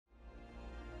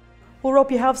Well,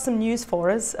 Rob, you have some news for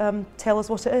us. Tell us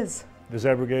what it is. The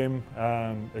Zebre game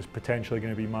is potentially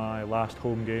going to be my last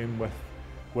home game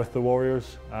with the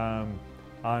Warriors.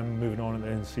 I'm moving on at the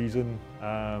end of the season.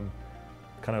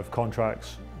 Kind of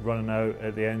contracts running out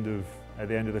at the end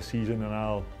of the season, and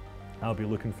I'll be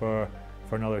looking for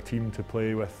another team to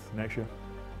play with next year.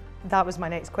 That was my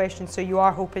next question. So you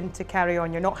are hoping to carry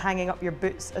on. You're not hanging up your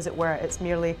boots, as it were. It's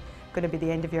merely going to be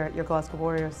the end of your Glasgow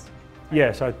Warriors.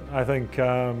 Yes, I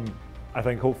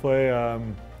think hopefully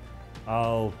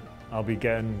I'll be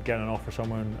getting an offer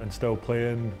somewhere and still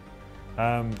playing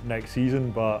next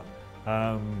season. But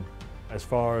as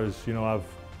far as I've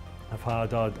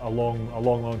had a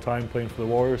long time playing for the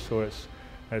Warriors, so it's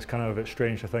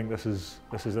strange to think this is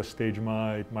this stage of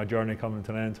my journey coming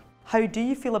to an end. How do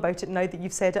you feel about it now that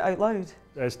you've said it out loud?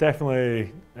 It's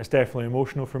definitely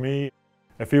emotional for me.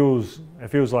 It feels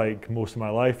like most of my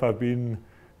life I've been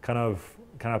kind of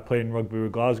playing rugby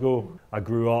with Glasgow. I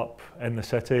grew up in the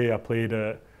city. I played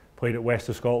at west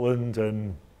of Scotland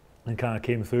and kind of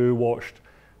came through,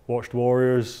 watched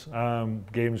Warriors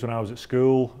games when I was at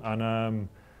school, and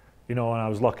and I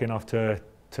was lucky enough to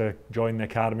join the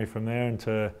academy from there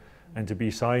and to be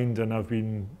signed, and I've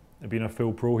been a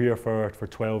full pro here for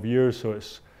 12 years. So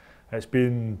it's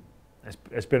been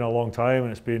a long time,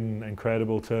 and it's been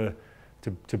incredible to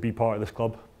be part of this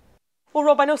club. Well,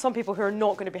 Rob, I know some people who are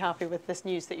not going to be happy with this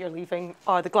news that you're leaving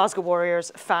are the Glasgow Warriors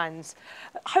fans.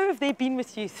 How have they been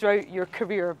with you throughout your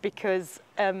career? Because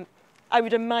I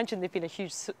would imagine they've been a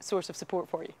huge source of support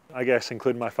for you. I guess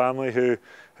including my family who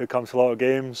comes to a lot of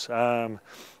games. And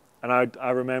I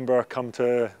remember come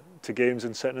to games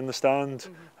and sitting in the stand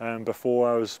before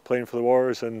I was playing for the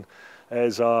Warriors, and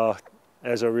as a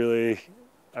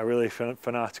really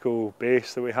fanatical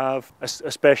base that we have,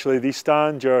 especially these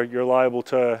stands. You're liable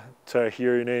to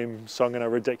hear your name sung in a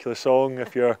ridiculous song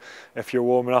if you're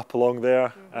warming up along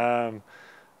there. And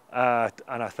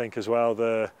I think as well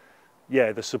the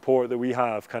support that we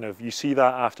have, you see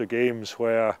that after games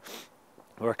where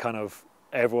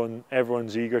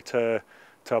everyone's eager to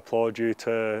applaud you,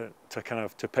 to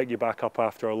pick you back up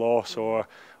after a loss, or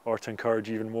to encourage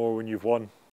even more when you've won.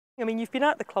 I mean, you've been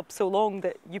at the club so long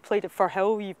that you played at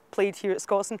Firhill, you've played here at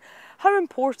Scotstoun. How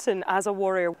important as a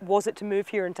Warrior was it to move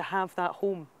here and to have that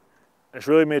home? It's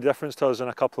really made a difference to us in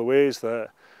a couple of ways. That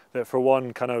for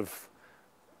one,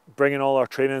 bringing all our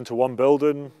training into one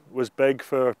building was big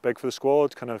for the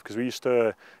squad. Because we used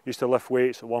to lift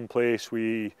weights at one place,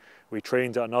 we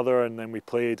trained at another, and then we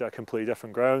played at a completely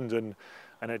different ground, and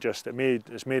it's made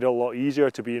it a lot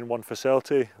easier to be in one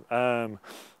facility.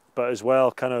 But as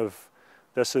well,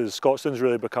 Scotstoun's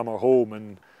really become our home,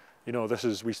 and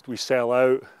we sell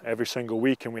out every single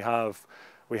week, and we have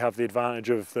the advantage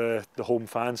of the home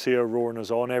fans here roaring us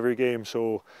on every game.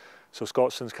 So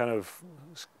Scotstoun's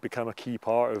become a key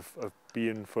part of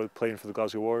playing for the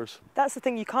Glasgow Warriors. That's the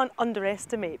thing you can't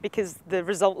underestimate, because the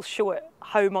results show it,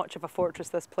 how much of a fortress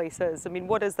this place is. I mean,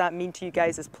 what does that mean to you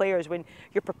guys as players when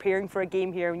you're preparing for a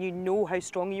game here and you know how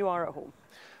strong you are at home?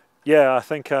 Yeah, I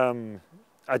think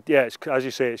as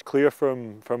you say, it's clear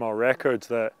from our records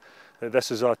that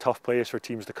this is a tough place for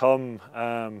teams to come,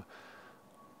 and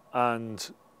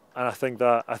I think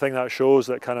that shows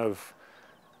that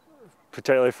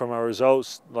particularly from our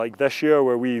results like this year,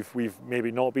 where we've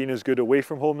maybe not been as good away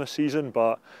from home this season,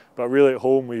 but really at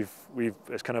home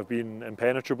it's been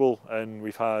impenetrable, and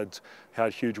we've had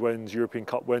huge wins, European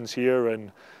Cup wins here,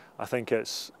 and I think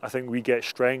we get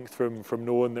strength from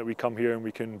knowing that we come here and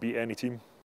we can beat any team.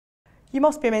 You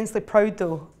must be immensely proud,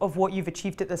 though, of what you've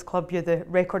achieved at this club. You're the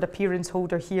record appearance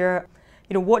holder here.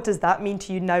 What does that mean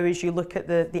to you now as you look at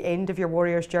the end of your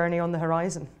Warriors journey on the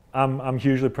horizon? I'm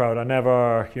hugely proud. I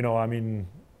never,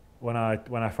 when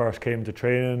I first came to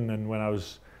training and when I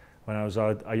was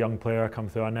a young player come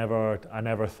through, I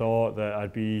never thought that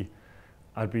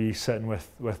I'd be sitting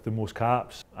with the most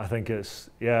caps. I think it's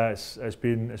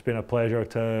been a pleasure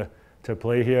to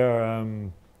play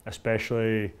here,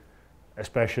 especially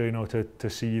to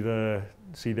see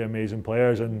the amazing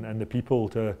players and the people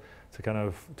to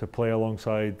play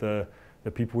alongside the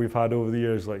people we've had over the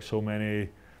years, like so many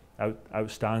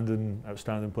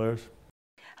outstanding players.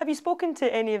 Have you spoken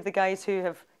to any of the guys who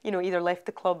have either left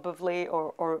the club of late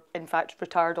or in fact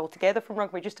retired altogether from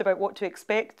rugby, just about what to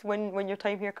expect when your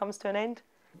time here comes to an end?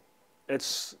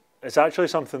 It's actually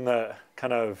something that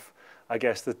I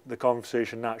guess the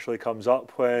conversation naturally comes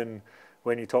up when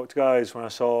you talk to guys. When I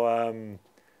saw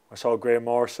Graham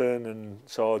Morrison and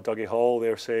saw Dougie Hall, they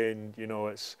were saying,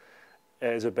 it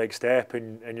is a big step,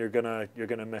 and you're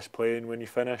gonna miss playing when you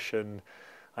finish. And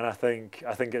I think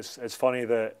it's funny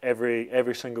that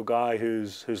every single guy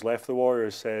who's left the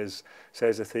Warriors says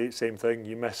the same thing.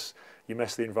 You miss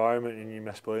the environment and you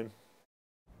miss playing.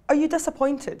 Are you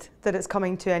disappointed that it's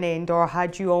coming to an end, or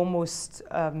had you almost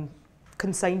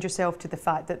consigned yourself to the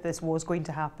fact that this was going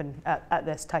to happen at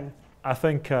this time? I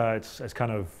think it's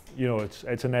kind of,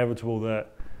 it's inevitable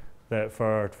that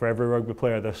for every rugby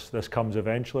player this comes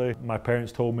eventually. My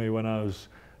parents told me when I was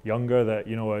younger that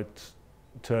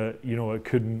it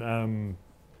couldn't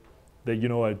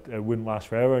it wouldn't last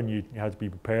forever, and you had to be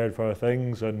prepared for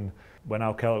things. And when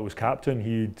Al Kellett was captain,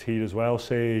 he'd as well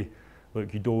say,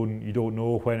 look, you don't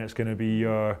know when it's going to be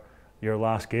your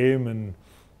last game, and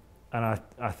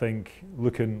I think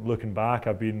looking back,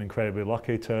 I've been incredibly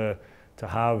lucky to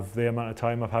have the amount of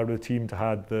time I've had with the team,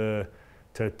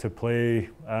 to play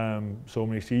so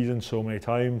many seasons, so many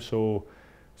times. So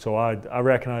I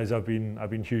recognise I've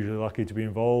been hugely lucky to be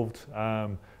involved.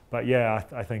 But yeah,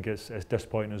 I think it's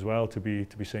disappointing as well to be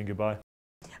saying goodbye.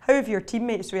 How have your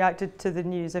teammates reacted to the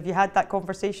news? Have you had that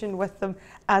conversation with them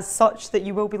as such that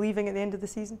you will be leaving at the end of the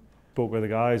season? Spoke with the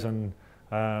guys, and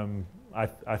I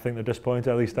think they're disappointed.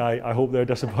 At least I hope they're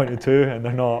disappointed too, and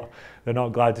they're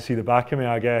not glad to see the back of me.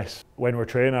 I guess when we're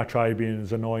training, I try being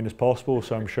as annoying as possible,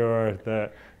 so I'm sure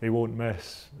that they won't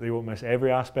miss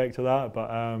every aspect of that.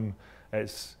 But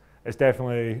it's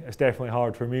definitely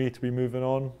hard for me to be moving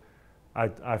on.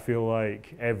 I feel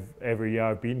like every year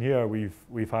I've been here,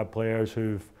 we've had players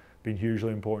who've been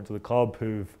hugely important to the club,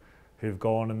 who've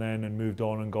gone and moved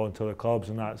on and gone to other clubs,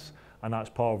 and that's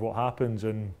part of what happens.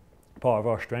 And part of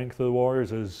our strength of the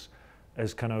Warriors is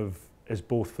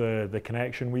both the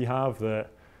connection we have, that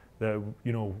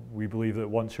we believe that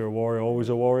once you're a Warrior, always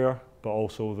a Warrior, but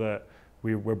also that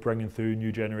we're bringing through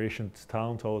new generations of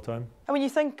talent all the time. And when you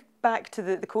think back to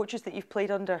the coaches that you've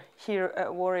played under here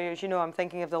at Warriors, I'm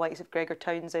thinking of the likes of Gregor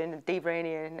Townsend and Dave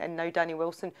Rennie and now Danny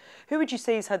Wilson. Who would you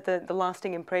say has had the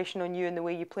lasting impression on you and the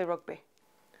way you play rugby?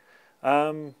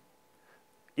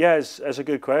 Yeah, it's a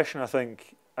good question. I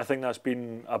think that's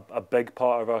been a big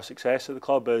part of our success at the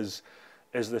club is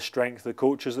the strength of the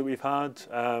coaches that we've had.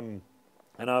 And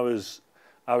I was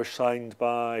signed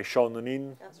by Sean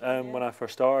Lenine when I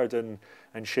first started,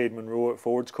 and Shane Monroe at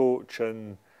forwards coach,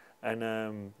 and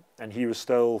he was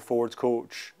still forwards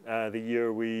coach the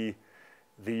year we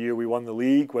won the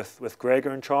league with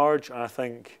Gregor in charge. And I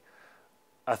think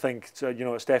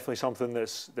it's definitely something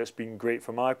that's been great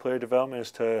for my player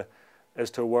development, is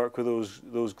to work with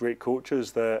those great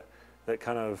coaches that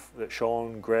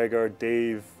Sean, Gregor,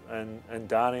 Dave, and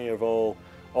Danny are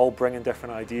all bringing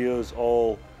different ideas,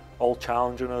 all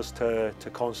challenging us to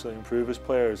constantly improve as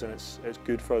players, and it's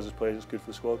good for us as players, it's good for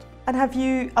the squad. And have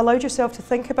you allowed yourself to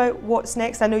think about what's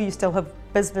next? I know you still have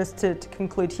business to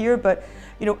conclude here, but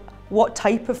what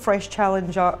type of fresh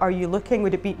challenge are you looking?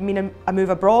 Would it mean a move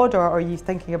abroad, or are you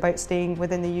thinking about staying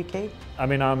within the UK? I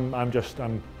mean, I'm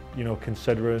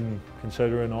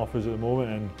considering offers at the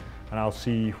moment, and I'll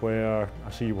see where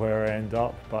I end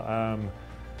up. But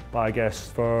I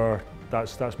guess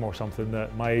that's more something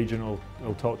that my agent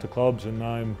will talk to clubs, and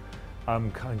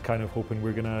I'm kind of hoping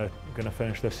we're gonna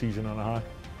finish this season on a high.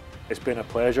 It's been a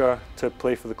pleasure to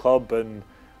play for the club, and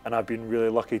I've been really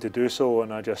lucky to do so.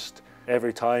 And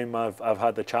every time I've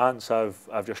had the chance,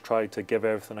 I've just tried to give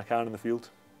everything I can in the field.